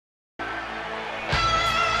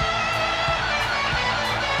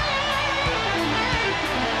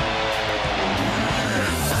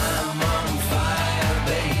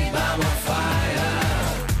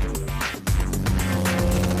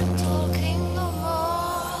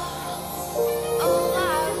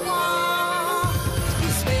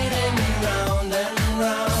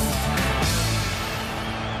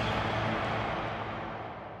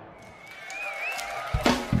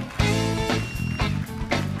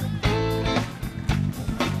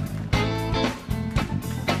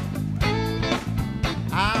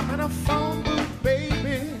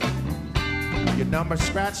number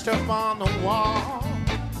scratched up on the wall.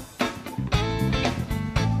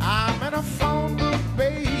 I'm in a phone booth,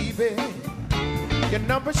 baby. Your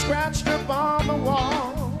number scratched up on the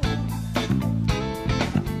wall.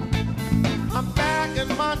 I'm back in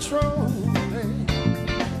Montreux,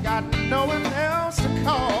 got no one else to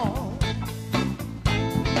call.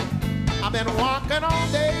 I've been walking all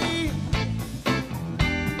day,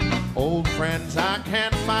 old friends I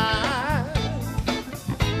can't find.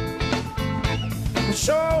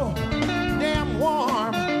 So damn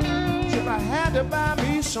warm, if I had to buy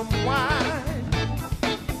me some wine.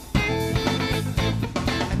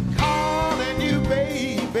 And calling you,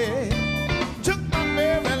 baby, took my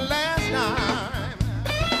very last dime.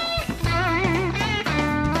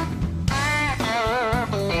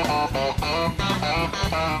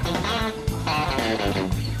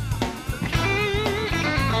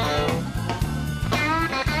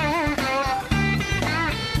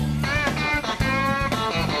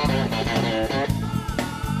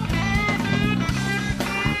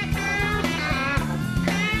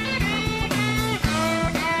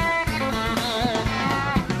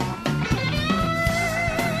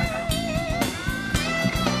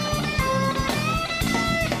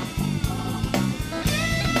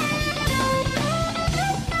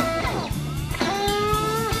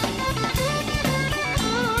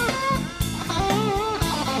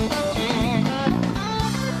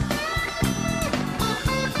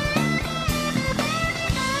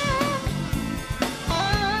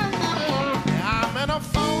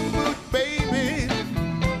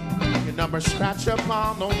 Number scratched up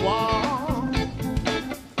on the wall.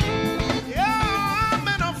 Yeah, I'm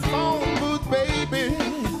in a phone booth, baby.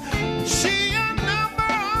 See a number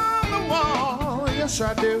on the wall. Yes,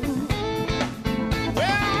 I do.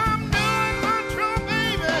 Well, I'm doing my true,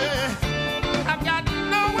 baby. I've got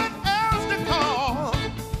no one else to call.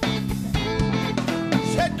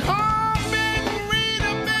 Said, call Big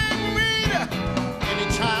Rita,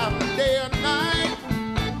 anytime, day or night.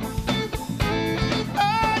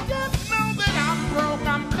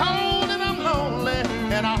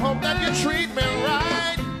 And I hope that you treat me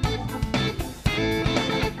right.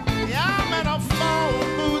 Yeah, I'm in a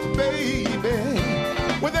phone booth, baby,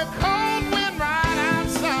 with a cold wind right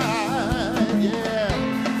outside. Yeah.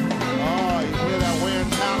 Oh, you hear that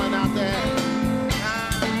wind howling out there?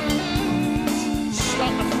 It's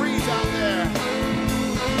starting to freeze out there.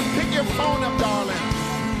 Pick your phone up, darling.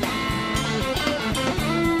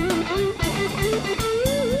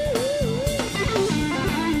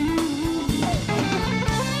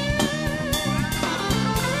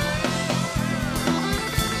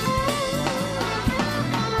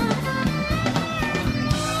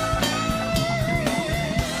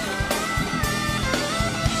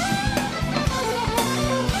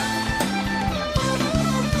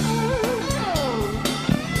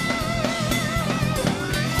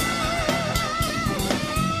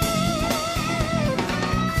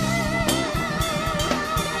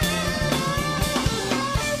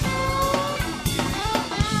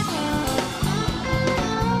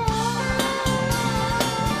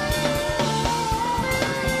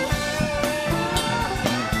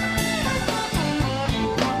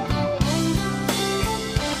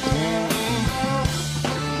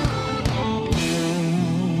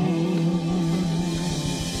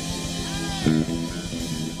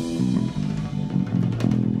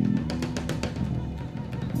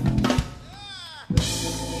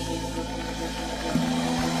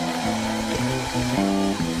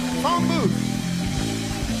 Phone booth.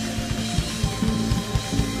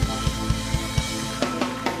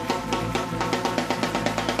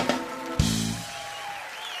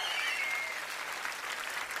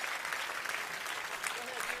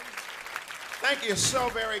 Thank you so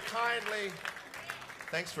very kindly.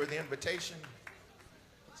 Thanks for the invitation.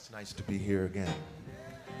 It's nice to be here again.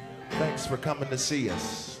 Thanks for coming to see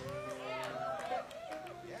us.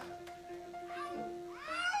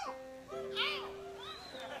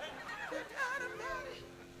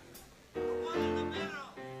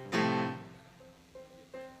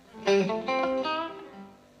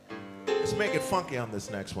 Let's make it funky on this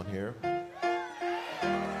next one here. I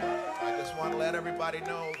just want to let everybody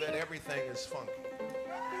know that everything is funky.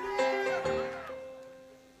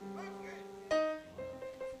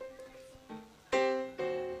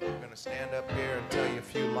 I'm going to stand up here and tell you a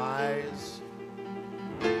few lies,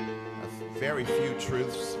 very few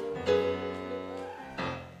truths.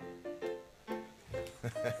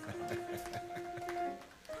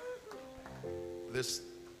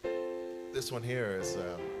 This one here is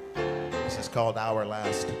this is called Our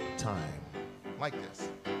Last Time. Like this.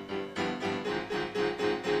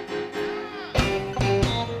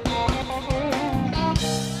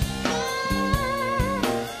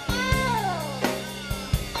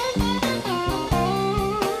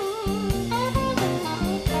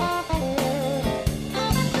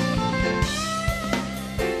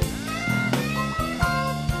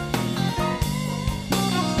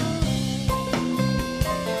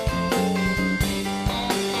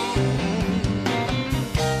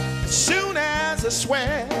 the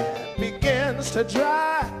sweat begins to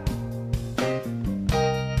dry,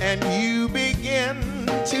 and you begin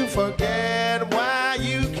to forget why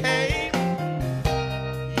you came.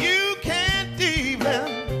 You can't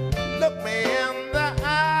even look me in the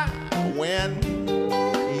eye when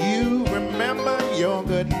you remember your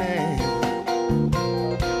good name.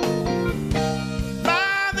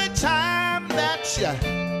 By the time that you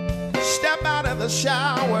step out of the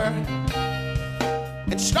shower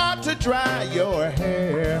and start to dry your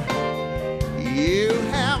hair, you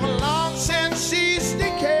have long since ceased to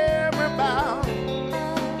care about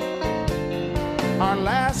our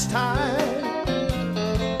last time.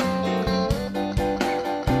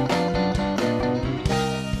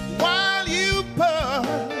 While you put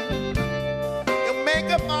your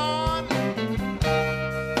makeup on,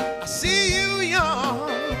 I see you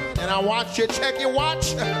yawn, and I watch you check your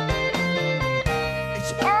watch.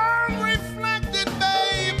 It's all reflected,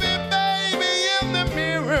 baby, in the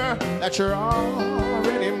mirror, that you're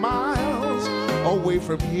already miles away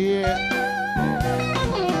from here.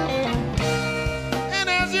 And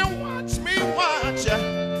as you watch me watch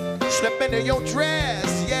you slip into your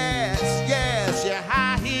dress, yes, your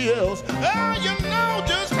high heels, oh, you know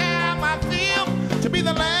just how I feel to be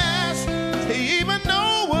the last to even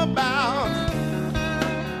know about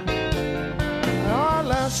our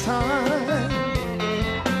last time.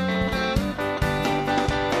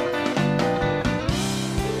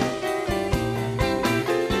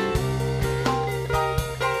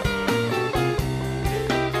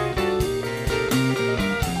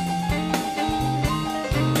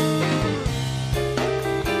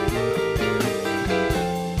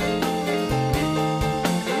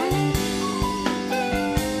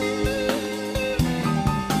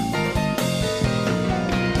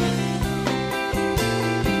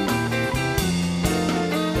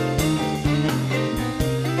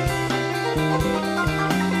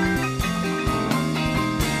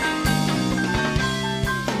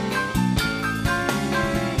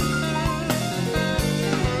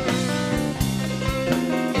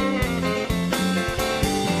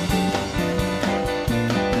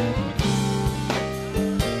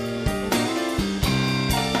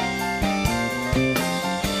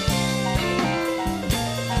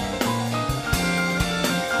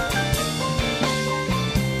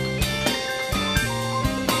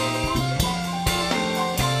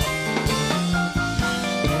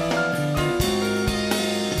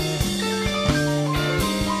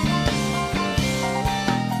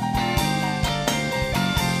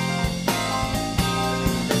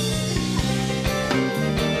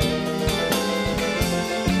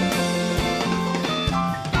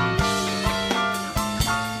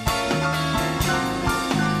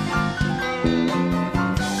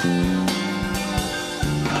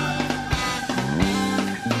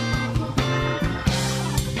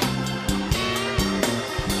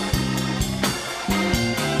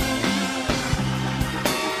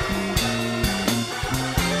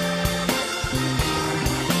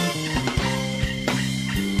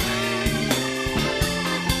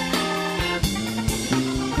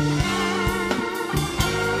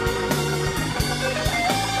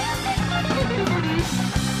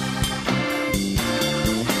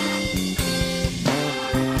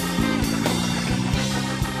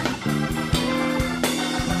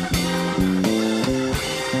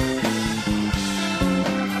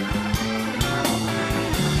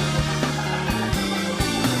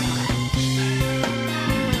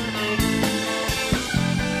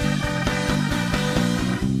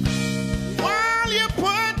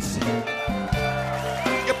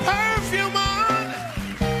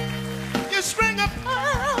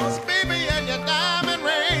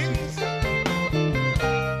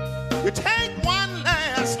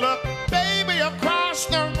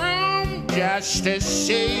 Just to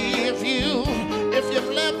see if you've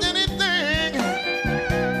left anything.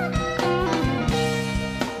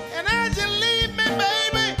 And as you leave me,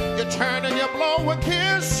 baby, you turn and you blow a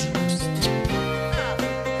kiss,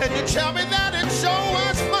 and you tell me that it sure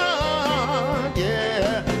was fun.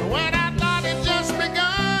 Yeah, when I thought it just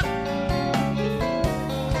begun,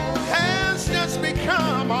 has just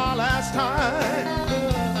become our last time.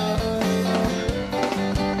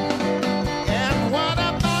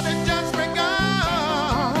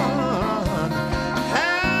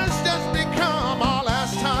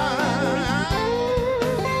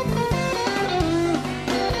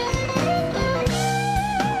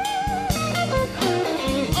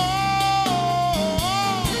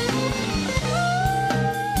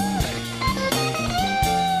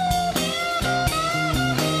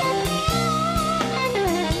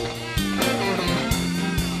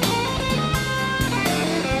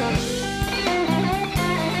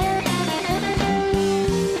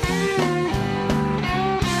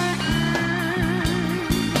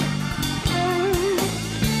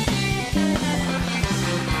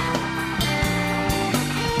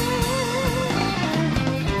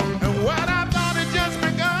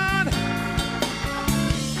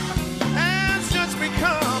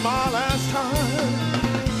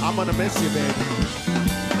 miss you, baby.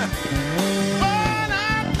 But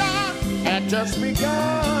I thought had just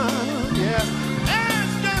begun. Yeah,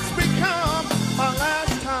 it's just become my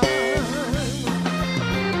last time.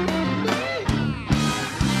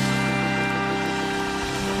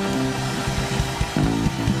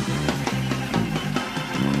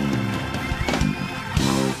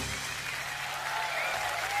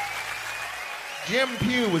 Jim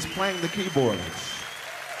Pugh was playing the keyboards.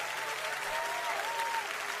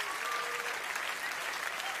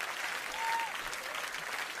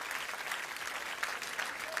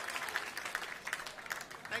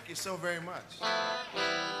 Thank you so very much.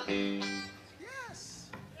 Yes.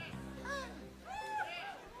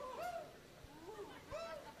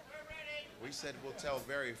 We said we'll tell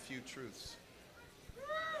very few truths.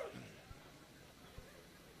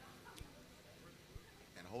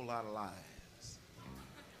 And a whole lot of lies.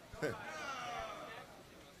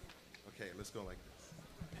 Okay, let's go like this.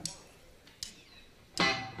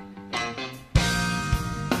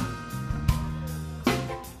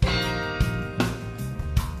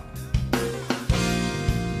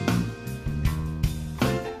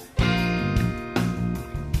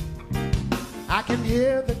 I can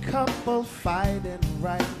hear the couple fighting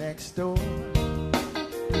right next door.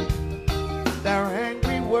 Their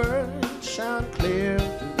angry words sound clear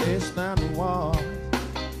through this distant wall.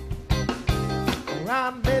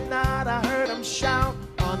 Around midnight I heard them shout,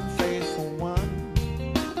 "Unfaithful one."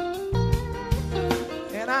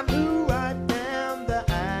 And I knew right then the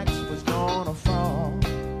axe was gonna fall.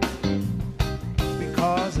 It's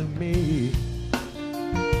because of me.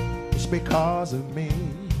 It's because of me.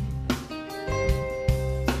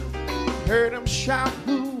 Heard him shout,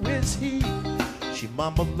 "Who is he?" She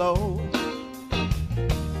mumbled low.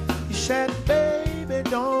 He said, "Baby,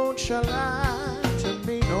 don't you lie to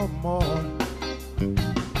me no more.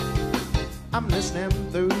 I'm listening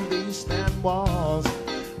through these thin walls,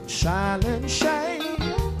 silent shame."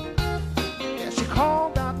 Yeah, she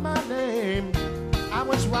called out my name. I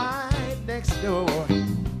was right next door.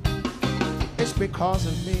 It's because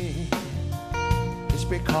of me. It's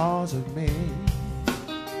because of me.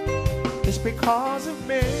 It's because of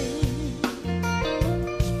me.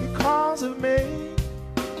 It's because of me.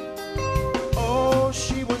 Oh,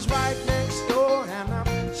 she was right next door, and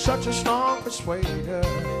I'm such a strong persuader.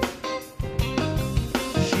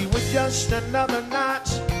 She was just another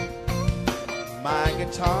notch in my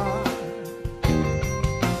guitar.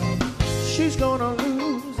 She's gonna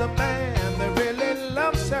lose a man that really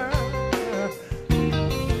loves her.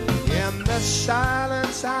 In the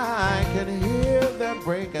silence I can hear their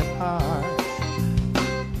breaking hearts.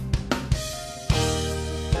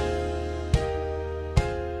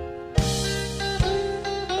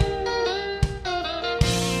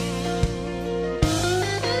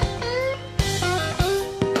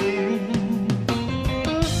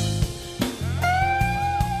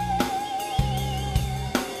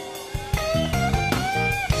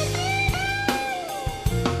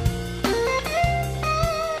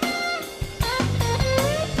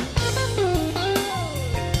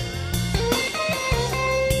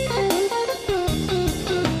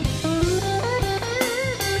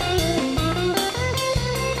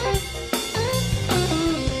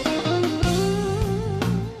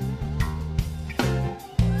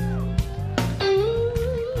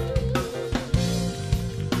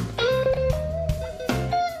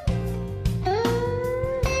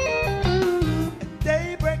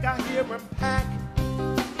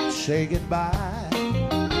 Say goodbye.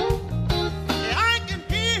 Yeah, I can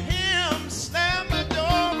hear him slam the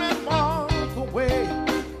door and walk away.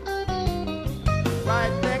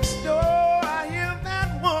 Right next door I hear that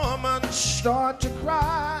woman start to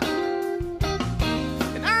cry,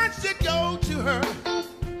 and I should go to her.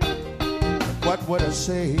 What would I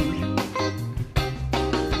say?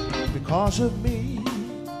 Because of me.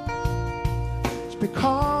 It's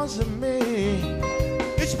because of me.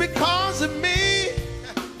 It's because of me.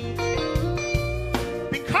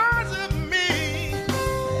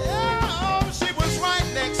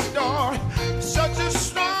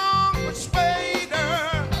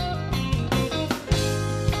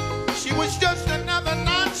 Just another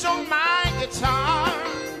notch on my guitar.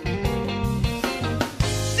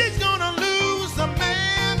 She's gonna lose the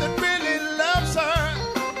man that really loves her.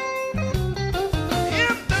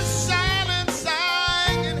 In the silence I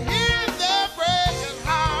can hear the breaking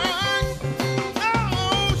heart.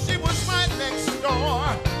 Oh, she was right next door,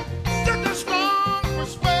 such a strong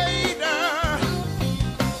persuader.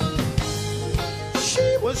 She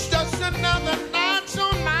was just another notch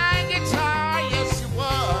on my guitar. Yes, she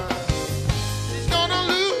was.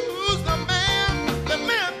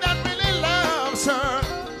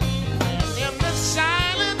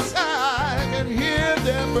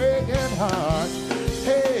 their breaking hearts.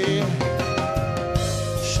 Hey,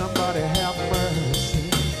 somebody have mercy.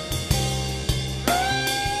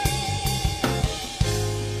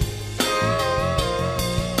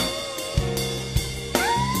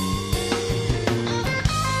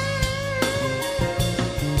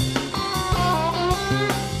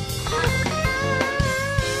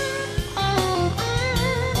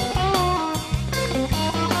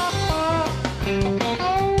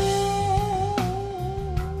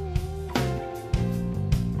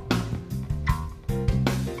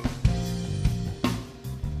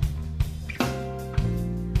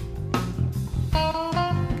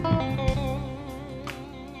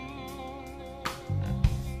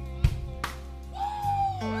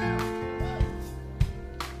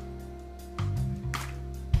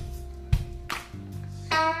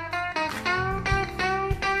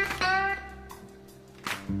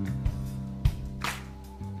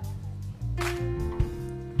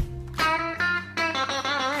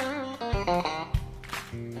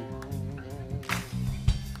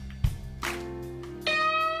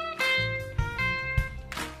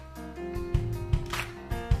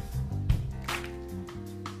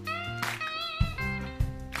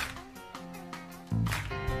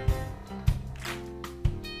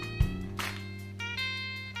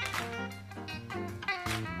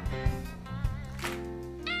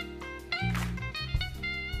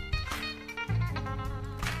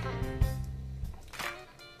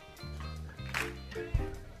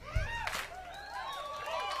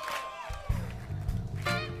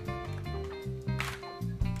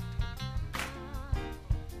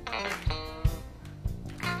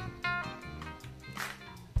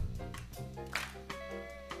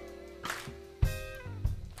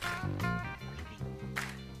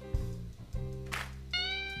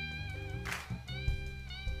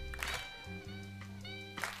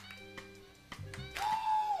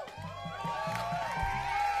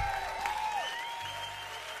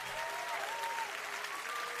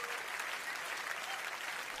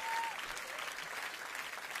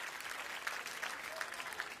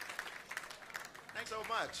 So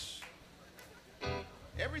much.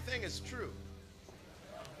 Everything is true.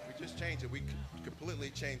 We just changed it. We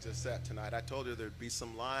completely changed the set tonight. I told you there'd be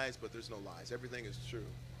some lies, but there's no lies. Everything is true.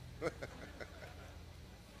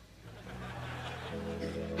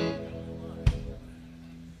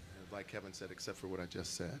 Like Kevin said, except for what I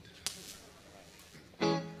just said.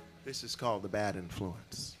 This is called The Bad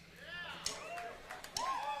Influence.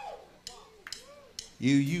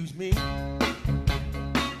 You use me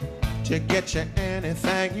to get you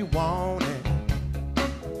anything you wanted.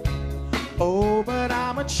 Oh, but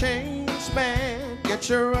I'm a changed man. Get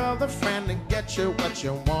your other friend and get you what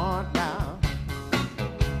you want now.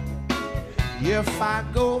 If I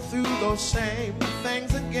go through those same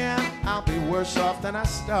things again, I'll be worse off than I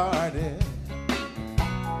started.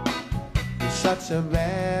 You're such a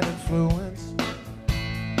bad influence.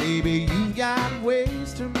 Baby, you got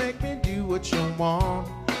ways to make me do what you want.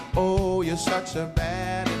 Oh, you're such a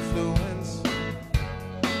bad influence.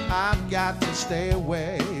 I've got to stay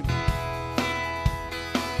away.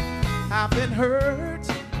 I've been hurt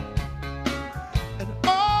in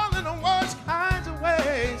all in the worst kinds of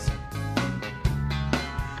ways.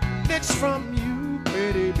 It's from you,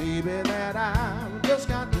 pretty baby, that I've just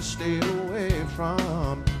got to stay away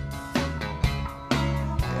from.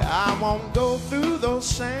 I won't go through those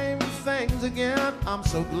same things again. I'm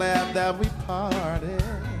so glad that we parted.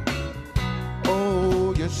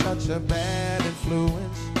 Oh, you're such a bad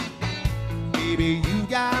influence. Baby, you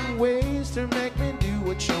got ways to make me do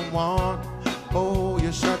what you want. Oh,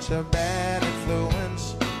 you're such a bad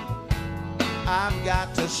influence. I've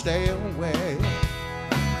got to stay away.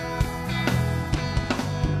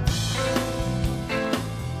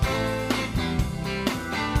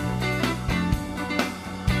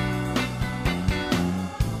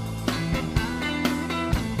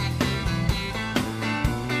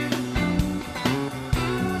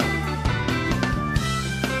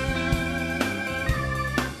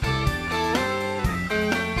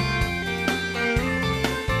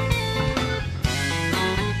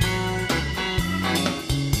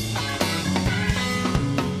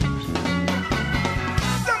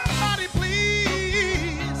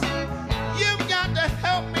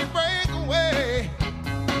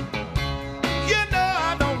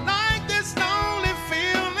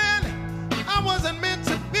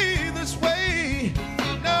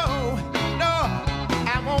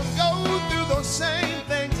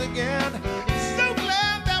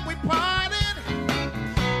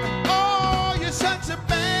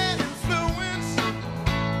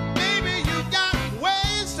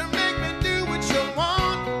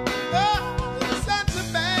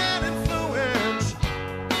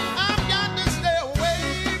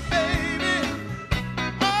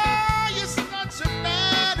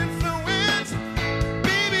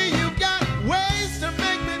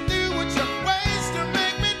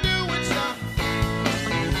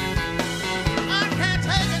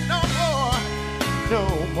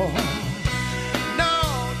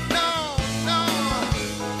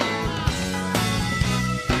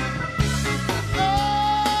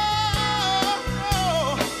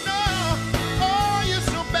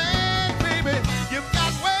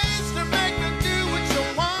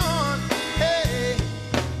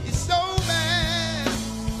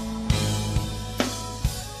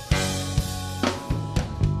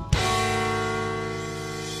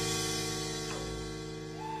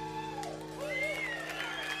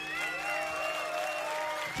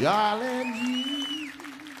 Darling,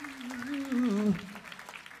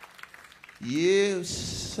 you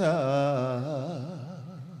suck.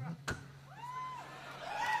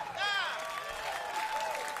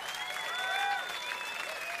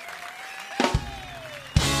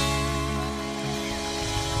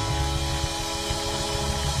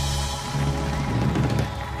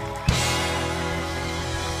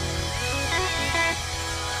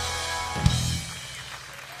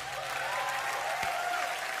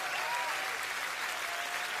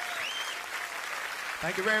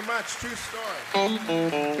 Thank you very much. True story.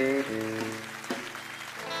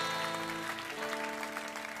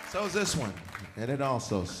 So is this one, and it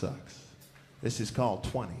also sucks. This is called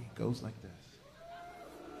 20. Goes like this.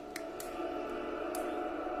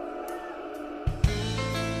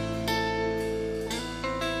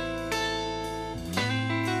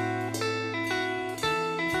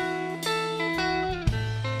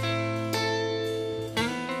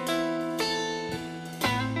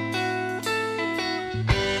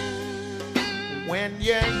 When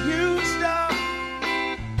you're used up,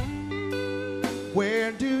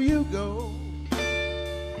 where do you go?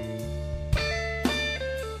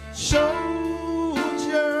 Soldier,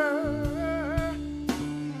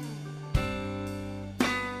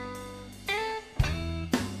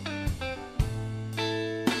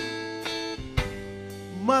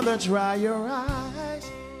 mother, dry your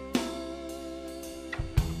eyes.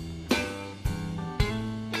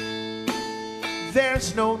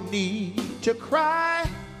 There's no need to cry.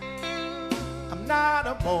 I'm not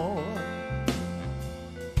a boy.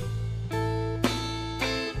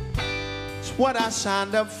 It's what I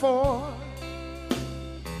signed up for.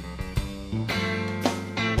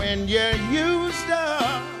 When you're used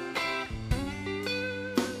up,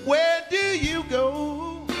 where do you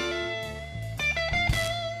go?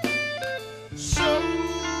 Soldier,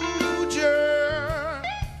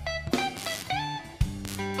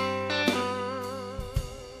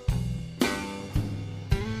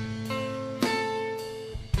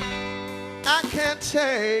 I can't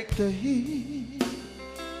take the heat.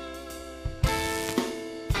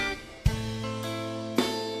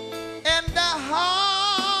 And I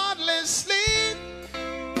hardly sleep.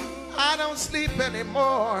 I don't sleep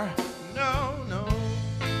anymore. No, no.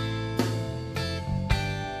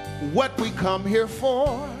 What we come here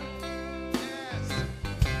for? Yes.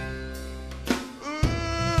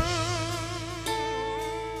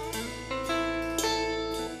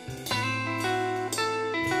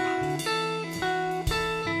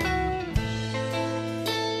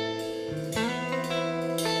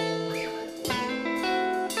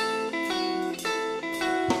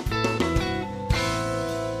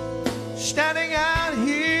 Standing out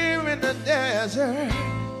here in the desert,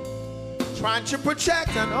 trying to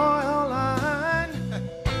protect an oil line.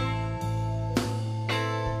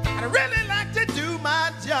 I'd really like to do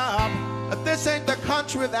my job, but this ain't the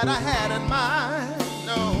country that I had in mind.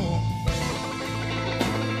 No.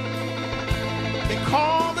 They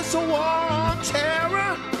call this a war on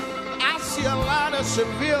terror. I see a lot of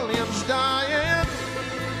civilians dying.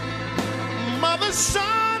 Mothers,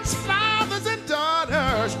 sons, fathers, and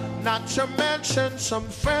daughters. Not to mention some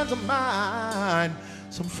friends of mine.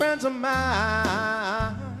 Some friends of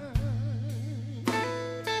mine.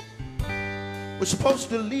 We're supposed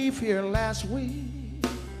to leave here last week.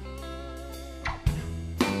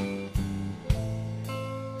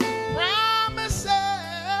 Promises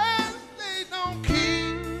they don't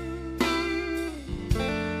keep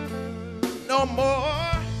no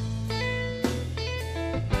more.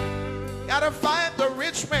 Gotta fight the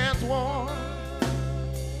rich man's war.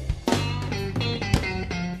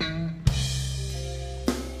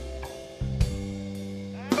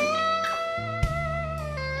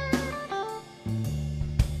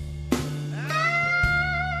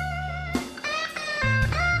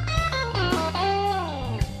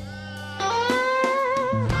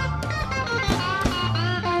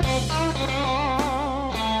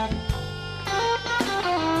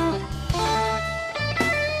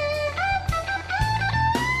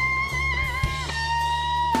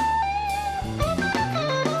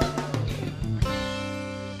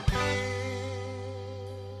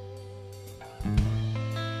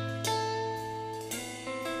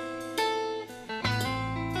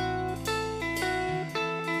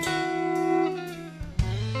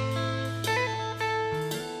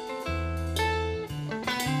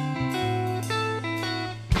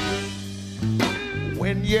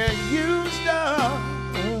 When you're used up,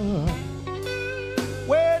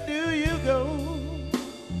 where do you go?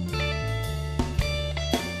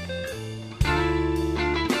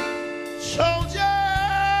 Soldier,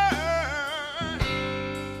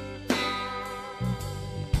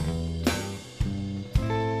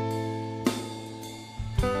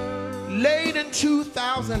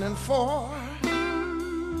 2004.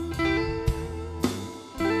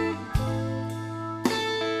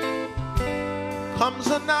 Comes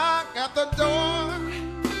a knock at the door.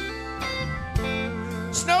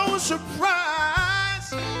 It's no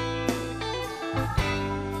surprise.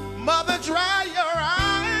 Mother, dry your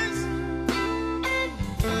eyes.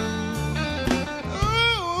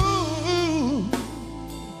 Ooh.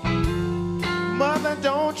 Mother,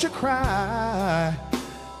 don't you cry.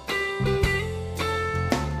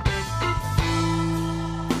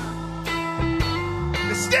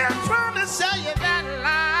 They're still trying to sell you that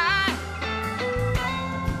lie.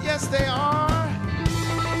 Yes, they are.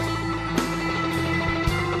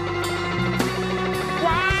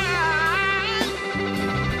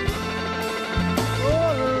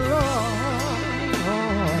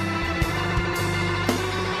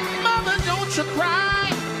 To cry,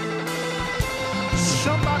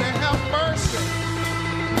 somebody have mercy.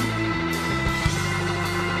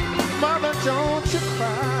 Mother, don't you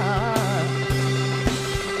cry.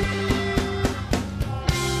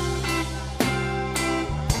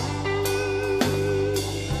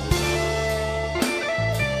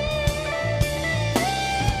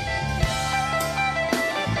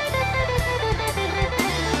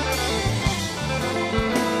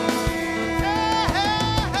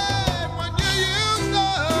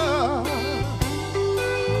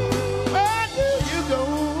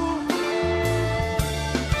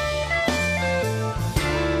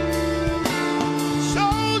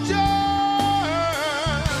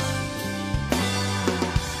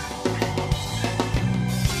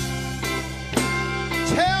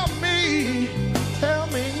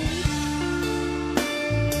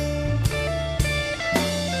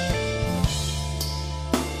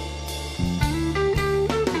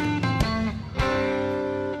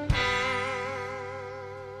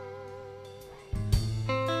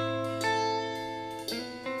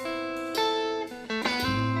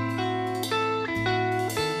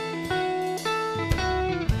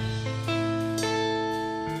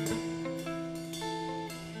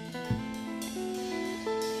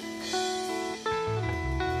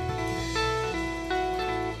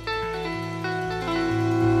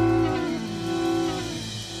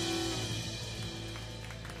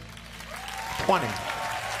 20.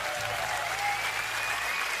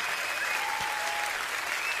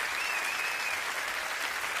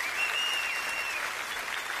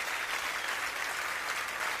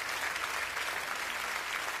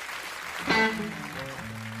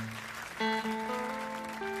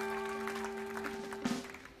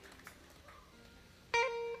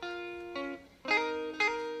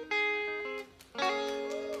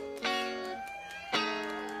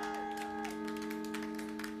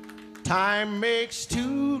 Time makes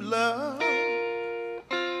two love,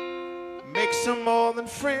 makes them more than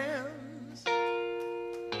friends.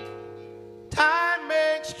 Time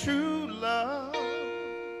makes true love,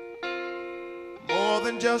 more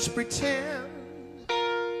than just pretend.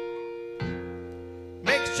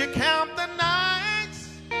 Makes you count the nights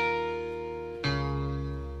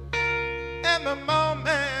and the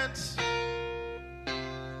moments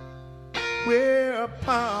we're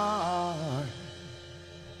apart.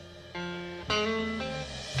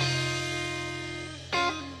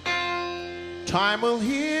 Time will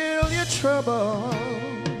heal your troubles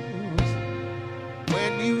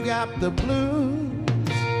when you got the blues.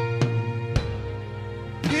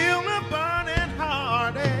 Heal the burning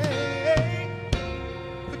heartache,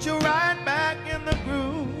 put you right back in the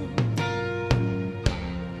groove.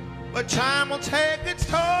 But time will take its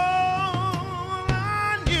toll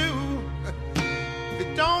on you if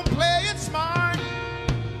you don't play it smart.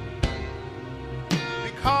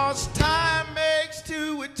 Because time makes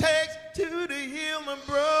two, it takes two to heal a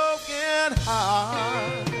broken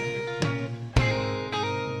heart.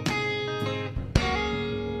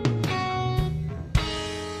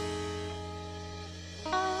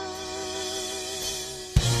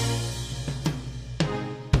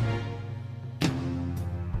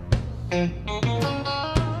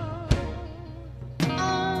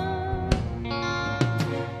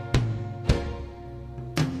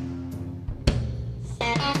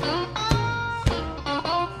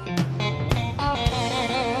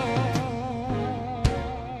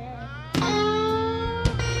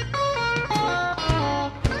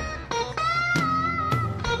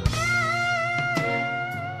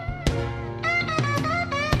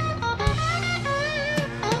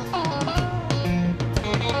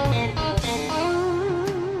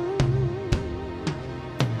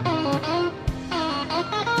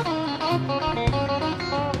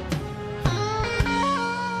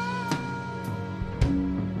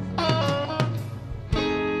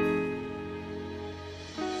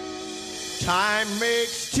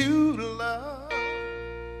 makes two love,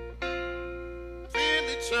 feel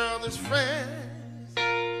each other's friends.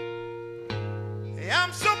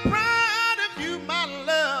 I'm so proud of you, my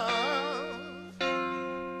love,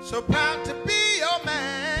 so proud to be your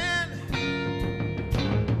man.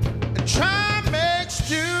 And try makes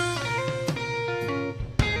two.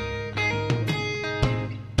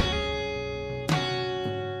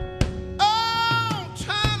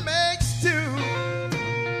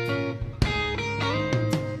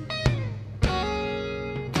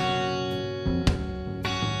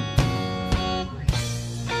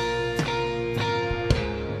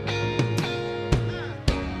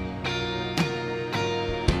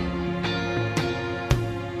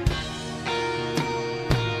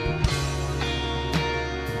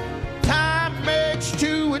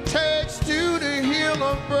 It takes two to heal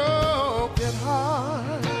a broken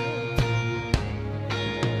heart.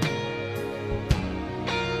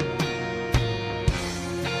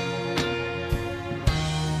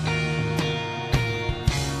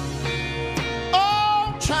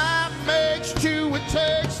 Oh, time makes two. It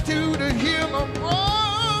takes two to heal a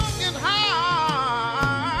broken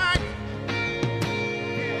heart.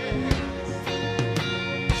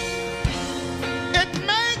 It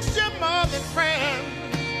makes you more than friends.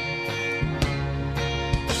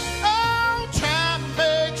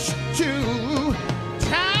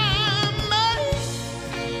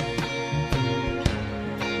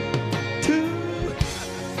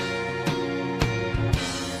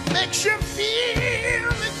 Makes you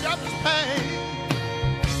feel each other's pain.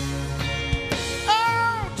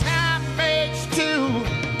 Oh, time makes two.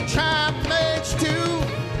 Time makes two.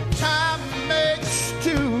 Time makes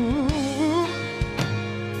two.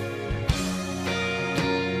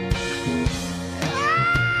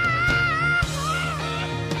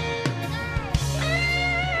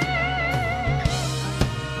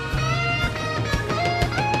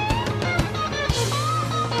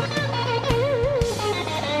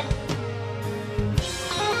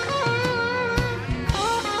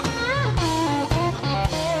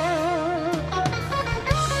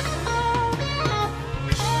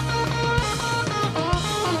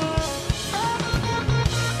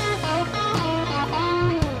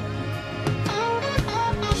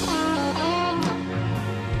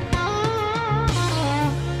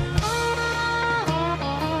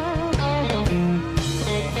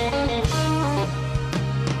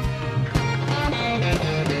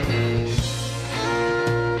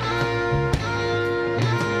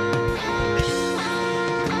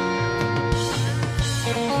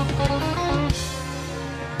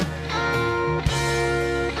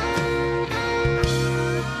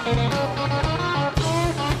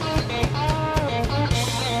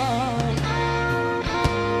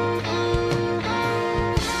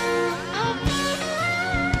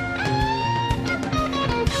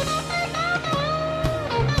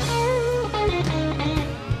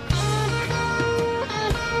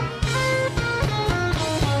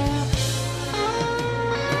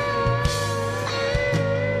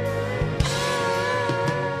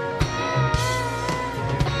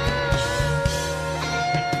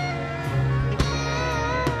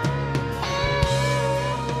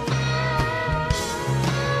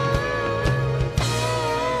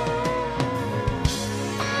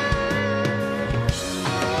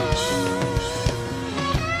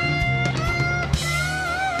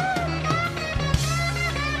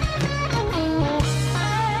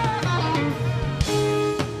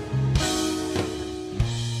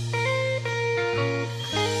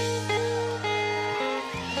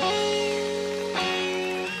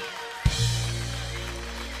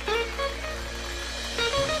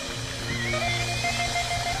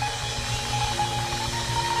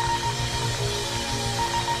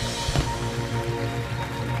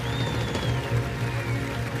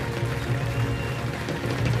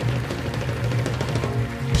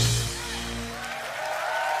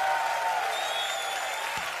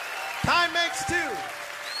 Time makes two.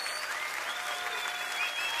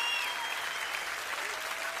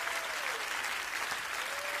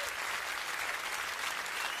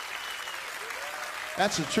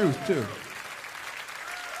 That's the truth, too.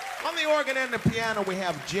 On the organ and the piano, we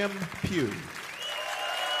have Jim Pugh.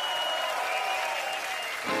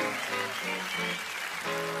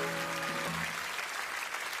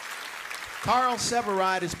 Carl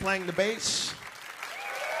Severide is playing the bass.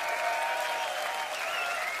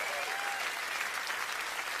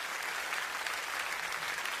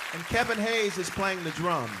 And Kevin Hayes is playing the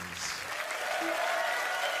drums.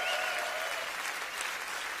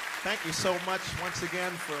 Thank you so much once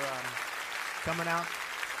again for coming out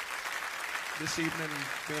this evening,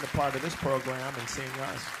 being a part of this program and seeing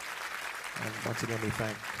us. And once again, we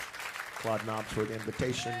thank Claude Knobs for the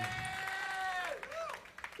invitation.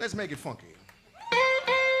 Let's make it funky.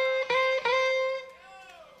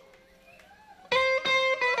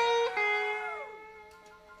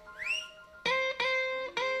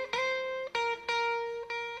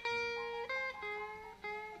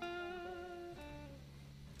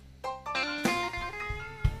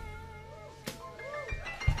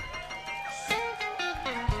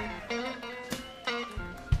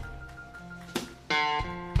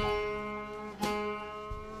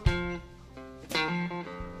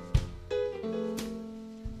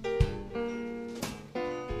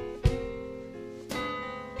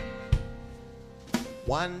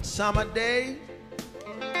 One summer day,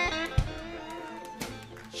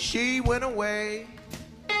 she went away.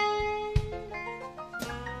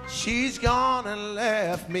 She's gone and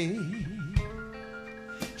left me.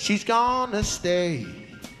 She's gone to stay.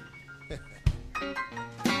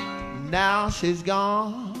 Now she's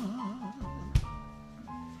gone,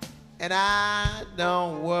 and I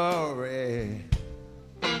don't worry,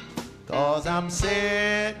 'cause I'm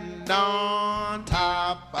sitting on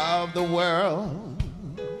top of the world.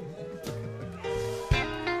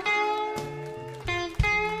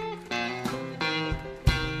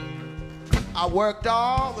 I worked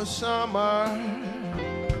all the summer.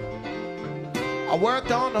 I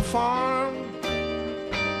worked on the farm.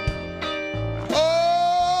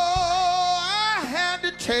 Oh, I had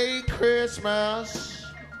to take Christmas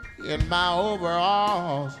in my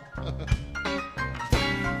overalls.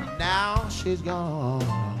 Now she's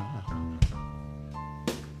gone,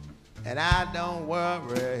 and I don't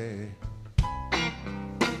worry,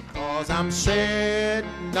 'cause I'm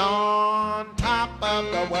sitting on top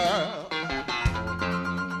of the world.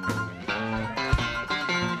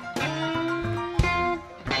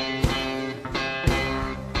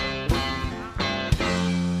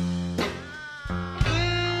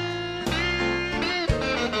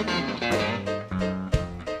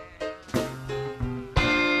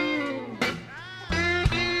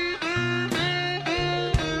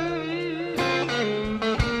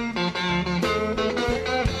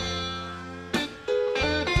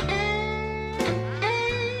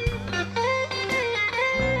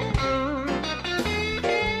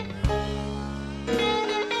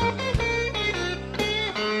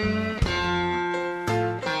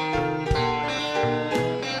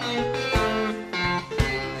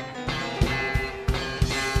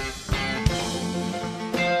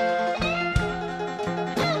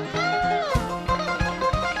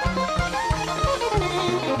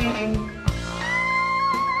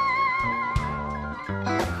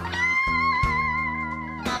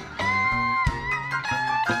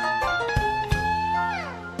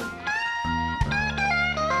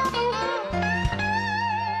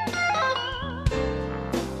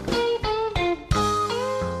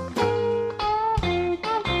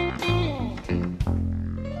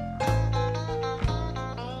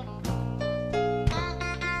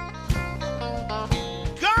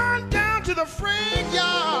 The freight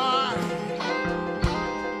yard,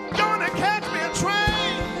 gonna catch me a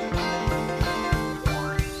train.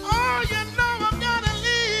 Oh, you know I'm gonna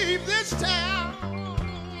leave this town,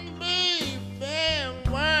 baby.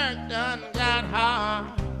 Work done got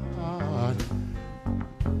hard.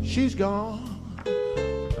 She's gone,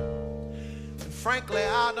 and frankly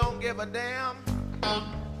I don't give a damn,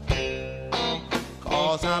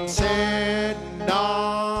 'cause I'm sitting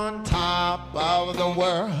on top of the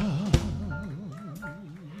world.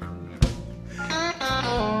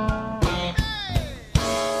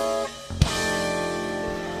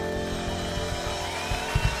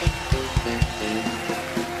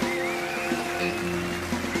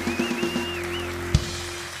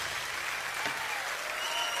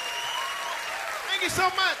 Thank you so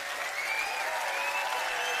much.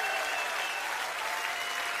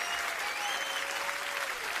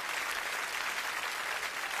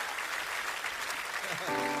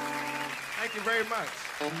 Thank you very much.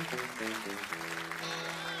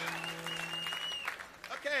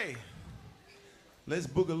 Okay, let's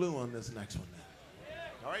boogaloo on this next one now.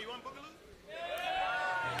 All right, you want boogaloo?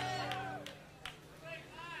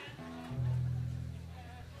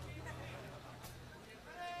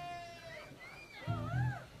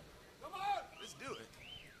 Let's do it.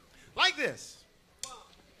 Like this.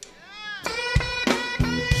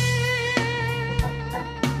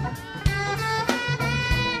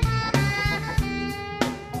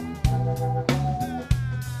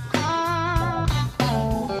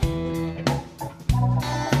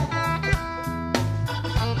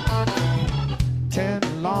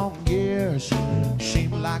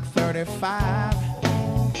 Seem like 35,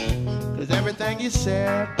 'cause everything you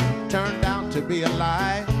said turned out to be a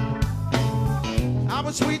lie. I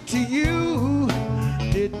was sweet to you,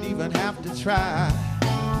 didn't even have to try.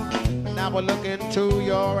 Now I look into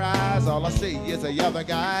your eyes, all I see is a other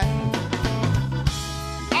guy.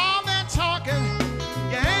 All that talking,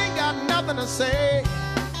 you ain't got nothing to say.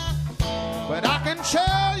 But I can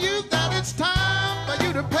tell you that it's time for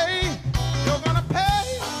you to pay. You're gonna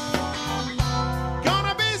pay.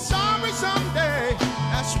 Gonna be sorry someday.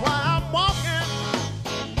 That's why I'm walking.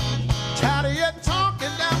 Tired of you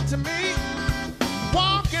talking down to me.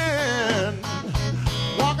 Walking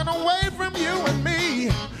away from you and me.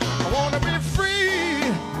 I wanna be free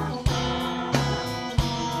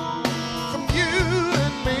from you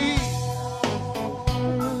and me.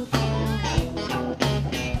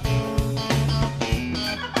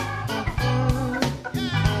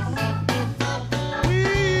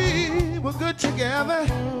 We were good together,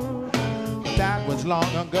 but that was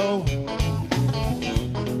long ago.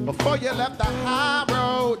 Before you left the high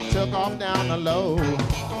road, took off down the low.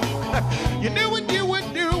 You knew what you were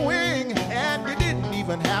doing, and you didn't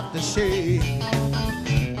even have to say.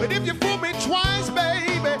 But if you fool me twice,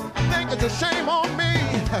 baby, I think it's a shame on me.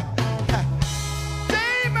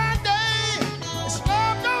 Day by day, this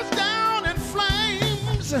love goes down in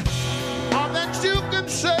flames. All that you can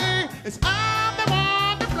say is I'm the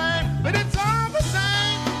one to blame, but it's all the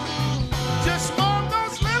same. Just more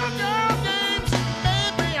those little girl games,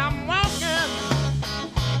 baby, I'm walking.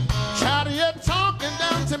 Tired of you talking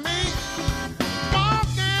down to me.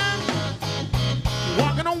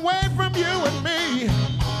 Walking away from you and me.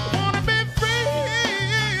 Wanna be free,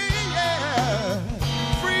 yeah.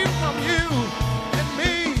 Free from you and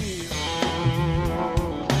me.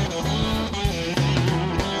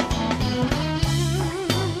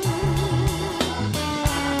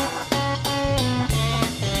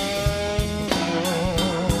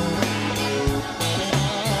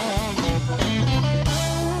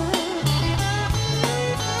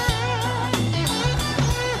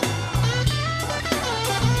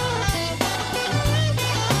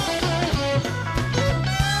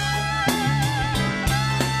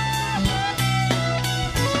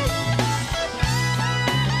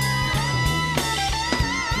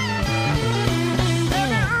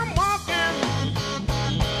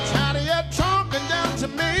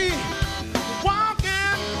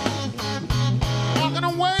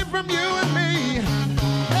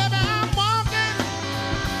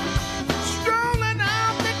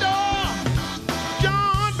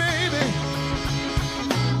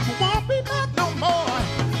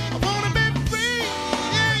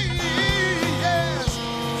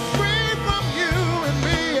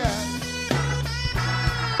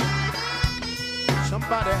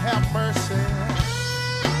 Somebody have mercy.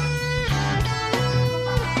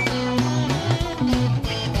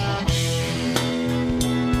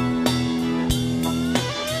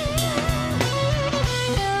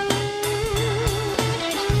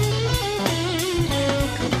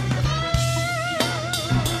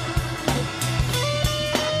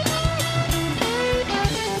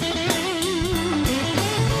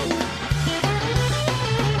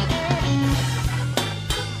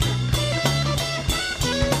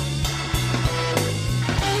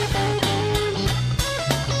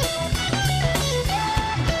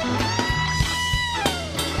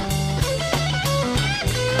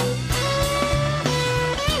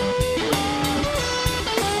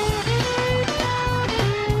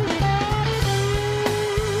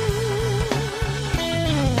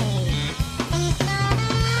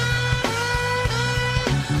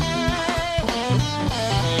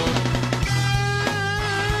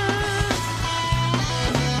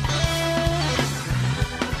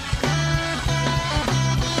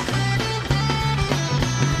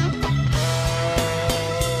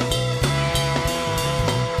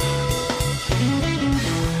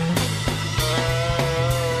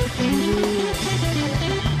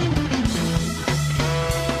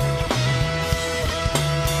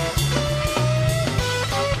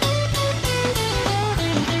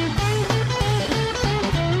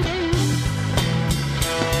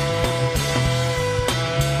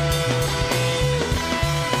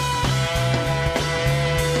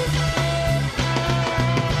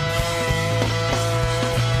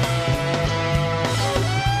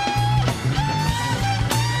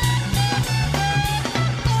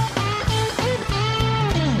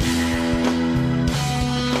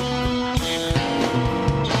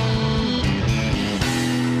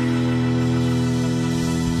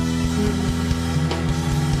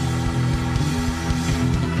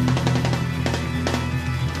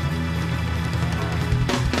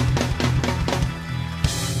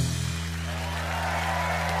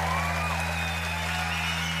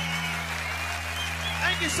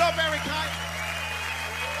 Thank you so very kindly.